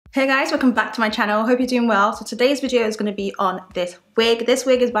Hey guys, welcome back to my channel. Hope you're doing well. So today's video is going to be on this wig. This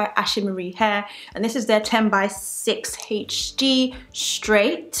wig is by Ashimary Hair and this is their 10x6 HD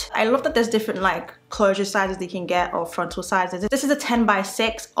straight. I love that there's different like closure sizes that you can get or frontal sizes. This is a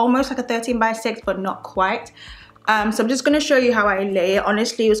 10x6, almost like a 13x6 but not quite. So I'm just going to show you how I lay it.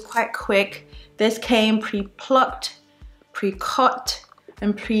 Honestly, it was quite quick. This came pre-plucked, pre-cut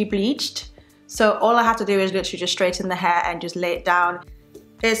and pre-bleached. So all I have to do is literally just straighten the hair and just lay it down.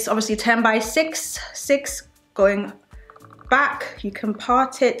 It's obviously 10x6 going back. You can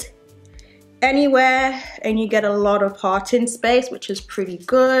part it anywhere and you get a lot of parting space, which is pretty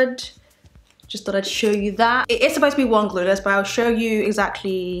good. Just thought I'd show you that. It is supposed to be one glueless, but I'll show you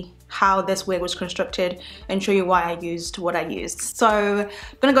exactly how this wig was constructed and show you why I used what I used. So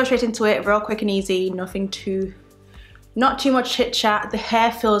I'm gonna go straight into it, real quick and easy, not too much chit chat. The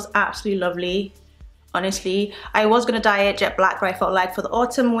hair feels absolutely lovely. Honestly, I was gonna dye it jet black, but I felt like for the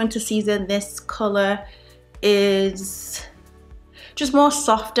autumn winter season, this color is just more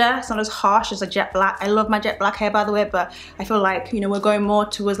softer. It's not as harsh as a jet black. I love my jet black hair, by the way, but I feel like, you know, we're going more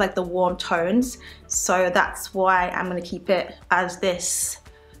towards like the warm tones. So that's why I'm gonna keep it as this,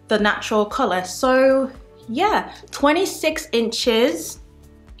 the natural color. So yeah, 26 inches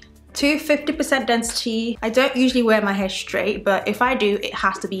to 50% density. I don't usually wear my hair straight, but if I do, it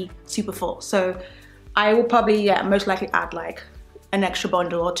has to be super full. So I will probably, yeah, most likely add like an extra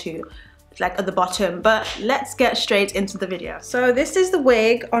bundle or two like at the bottom, but let's get straight into the video. So this is the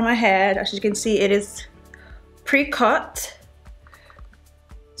wig on my head. As you can see, it is pre-cut.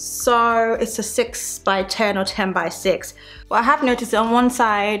 So it's a 6x10 or 10x6. What I have noticed on one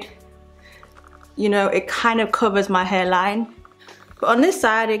side, you know, it kind of covers my hairline, but on this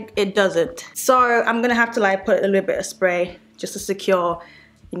side, it doesn't. So I'm gonna have to like put a little bit of spray just to secure,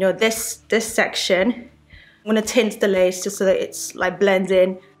 you know, this section. I'm gonna tint the lace just so that it's like blends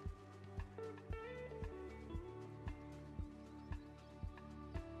in.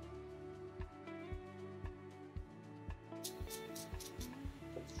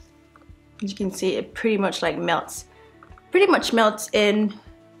 As you can see, it pretty much like melts in.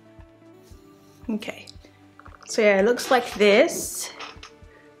 Okay, so yeah, it looks like this.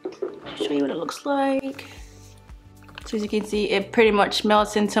 I'll show you what it looks like. So as you can see, it pretty much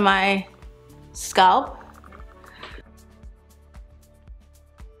melts into my scalp.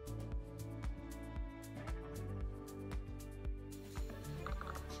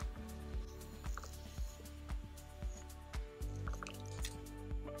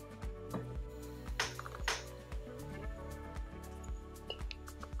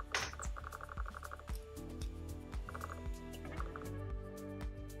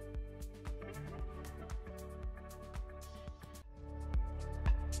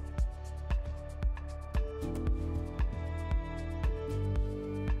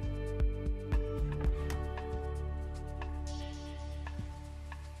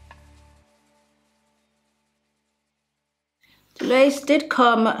 The lace did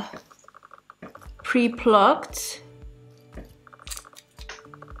come pre-plucked.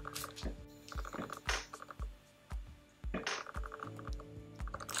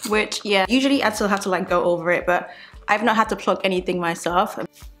 Which, yeah, usually I'd still have to like go over it, but I've not had to pluck anything myself.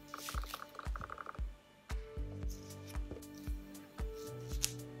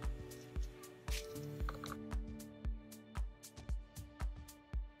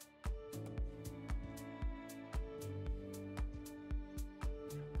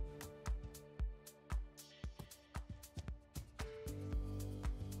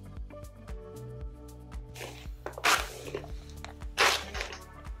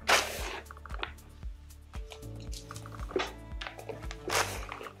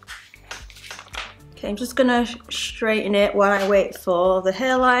 Okay, I'm just gonna straighten it while I wait for the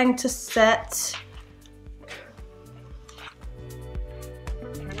hairline to set.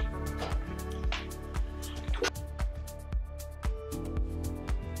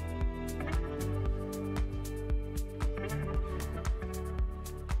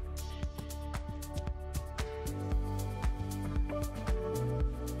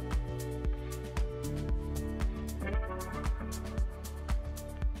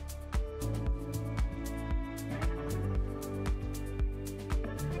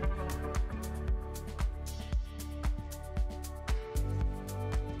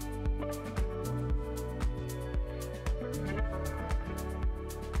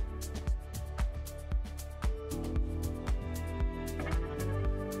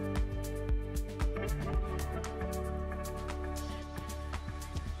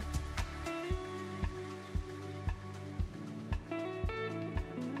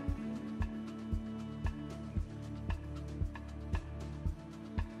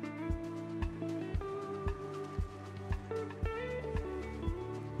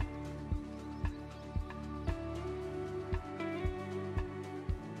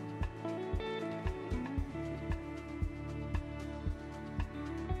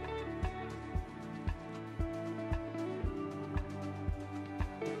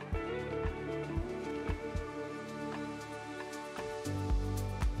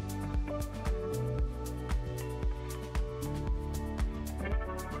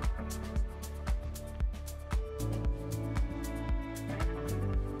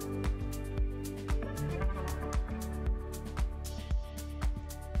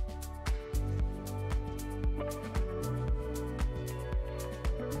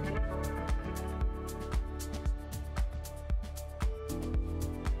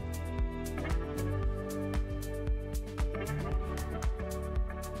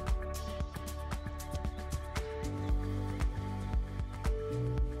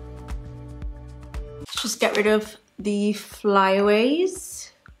 Just get rid of the flyaways.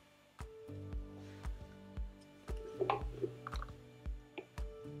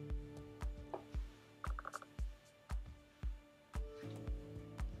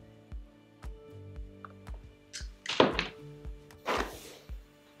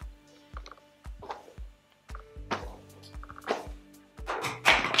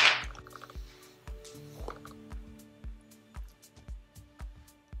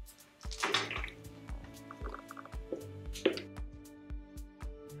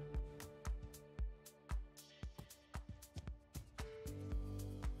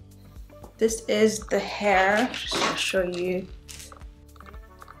 This is the hair, just to show you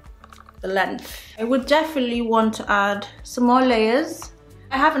the length. I would definitely want to add some more layers.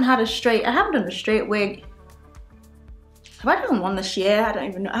 I haven't done a straight wig. Have I done one this year? I don't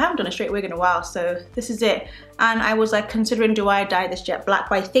even know. I haven't done a straight wig in a while, so this is it. And I was like considering, do I dye this jet black?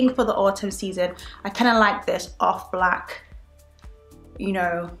 But I think for the autumn season, I kind of like this off black, you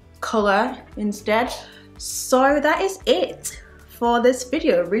know, color instead. So that is it for this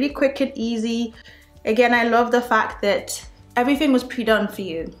video. Really quick and easy. Again, I love the fact that everything was pre-done for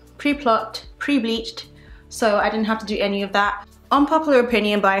you, pre-plucked, pre-bleached, so I didn't have to do any of that. Unpopular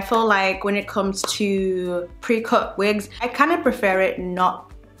opinion, but I feel like when it comes to pre-cut wigs, I kind of prefer it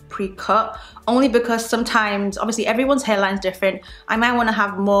not pre-cut, only because sometimes, obviously everyone's hairline is different. I might want to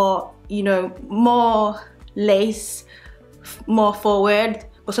have more, you know, more lace, more forward,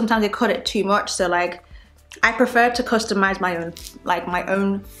 but sometimes they cut it too much, so like I prefer to customize my own, like my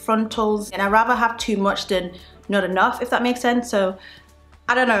own frontals, and I'd rather have too much than not enough, if that makes sense. So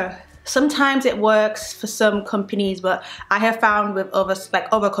I don't know, sometimes it works for some companies, but I have found with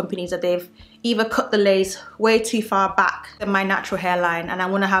other companies that they've either cut the lace way too far back than my natural hairline, and I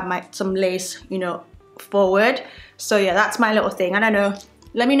want to have some lace, you know, forward. So yeah, that's my little thing. I don't know,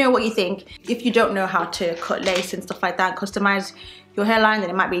 let me know what you think. If you don't know how to cut lace and stuff like that, customize your hairline, then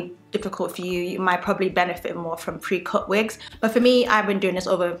it might be difficult for you. You might probably benefit more from pre-cut wigs. But for me, I've been doing this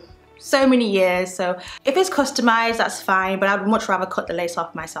over so many years, so if it's customized, that's fine, but I'd much rather cut the lace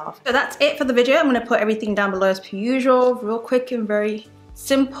off myself. So that's it for the video. I'm gonna put everything down below as per usual, real quick and very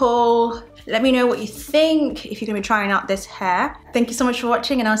simple. Let me know what you think if you're gonna be trying out this hair. Thank you so much for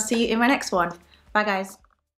watching, and I'll see you in my next one. Bye guys.